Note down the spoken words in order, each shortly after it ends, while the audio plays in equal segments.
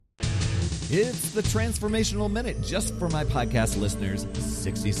It's the Transformational Minute, just for my podcast listeners.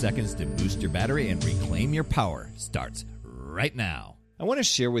 60 seconds to boost your battery and reclaim your power starts right now. I want to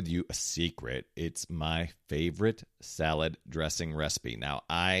share with you a secret. It's my favorite salad dressing recipe. Now,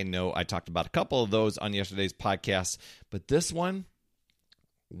 I know I talked about a couple of those on yesterday's podcast, but this one,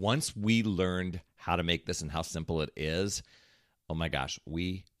 once we learned how to make this and how simple it is, oh my gosh,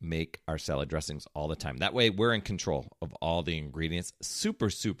 we make our salad dressings all the time. That way, we're in control of all the ingredients. Super,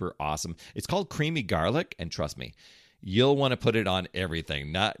 super awesome. It's called creamy garlic, and trust me, you'll want to put it on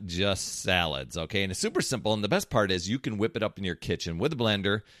everything, not just salads, okay? And it's super simple, and the best part is you can whip it up in your kitchen with a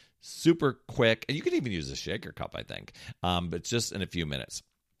blender, super quick, and you can even use a shaker cup, I think, but just in a few minutes.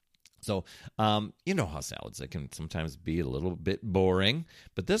 So, you know how salads, they can sometimes be a little bit boring,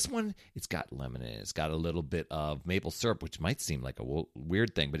 but this one, it's got lemon in it. It's got a little bit of maple syrup, which might seem like a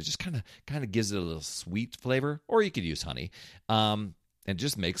weird thing, but it just kind of gives it a little sweet flavor, or you could use honey, and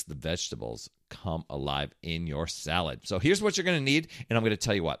just makes the vegetables come alive in your salad. So here's what you're going to need, and I'm going to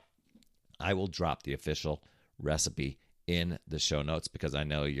tell you what. I will drop the official recipe in the show notes because I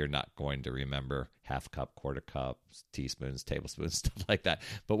know you're not going to remember half cup, quarter cup, teaspoons, tablespoons, stuff like that.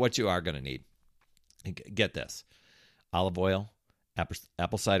 But what you are going to need, get this: olive oil,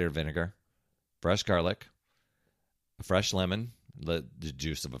 apple cider vinegar, fresh garlic, a fresh lemon, the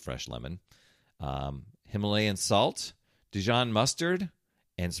juice of a fresh lemon, Himalayan salt, Dijon mustard,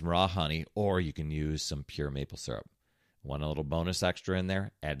 and some raw honey, or you can use some pure maple syrup. Want a little bonus extra in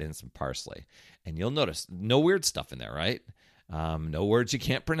there? Add in some parsley. And you'll notice no weird stuff in there, right? No words you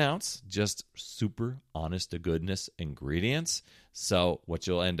can't pronounce, just super honest-to-goodness ingredients. So what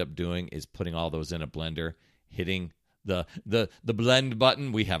you'll end up doing is putting all those in a blender, hitting the blend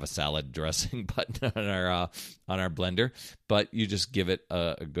button. We have a salad dressing button on our blender, but you just give it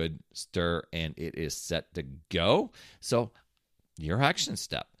a good stir, and it is set to go. So your action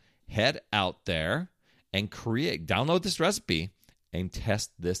step, head out there and download this recipe and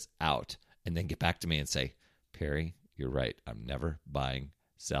test this out. And then get back to me and say, Perry, you're right. I'm never buying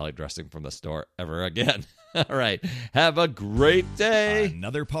salad dressing from the store ever again. All right. Have a great day.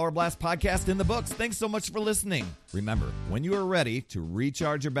 Another Power Blast podcast in the books. Thanks so much for listening. Remember, when you are ready to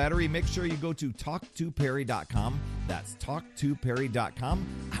recharge your battery, make sure you go to talktoperry.com. That's talktoperry.com.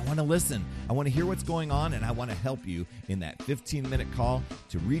 I want to listen. I want to hear what's going on, and I want to help you in that 15-minute call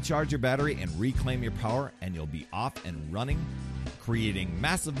to recharge your battery and reclaim your power, and you'll be off and running, creating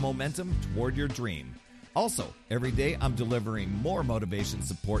massive momentum toward your dream. Also, every day I'm delivering more motivation,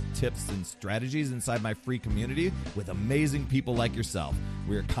 support, tips, and strategies inside my free community with amazing people like yourself.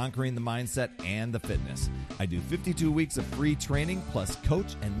 We are conquering the mindset and the fitness. I do 52 weeks of free training, plus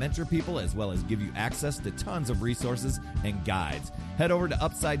coach and mentor people, as well as give you access to tons of resources and guides. Head over to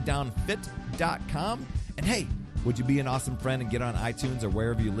UpsideDownFit.com. And hey, would you be an awesome friend and get on iTunes or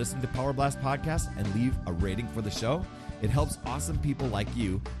wherever you listen to Power Blast podcasts and leave a rating for the show? It helps awesome people like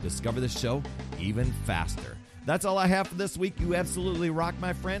you discover the show even faster. That's all I have for this week. You absolutely rock,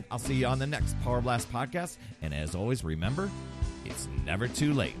 my friend. I'll see you on the next Power Blast podcast. And as always, remember, it's never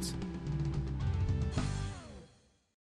too late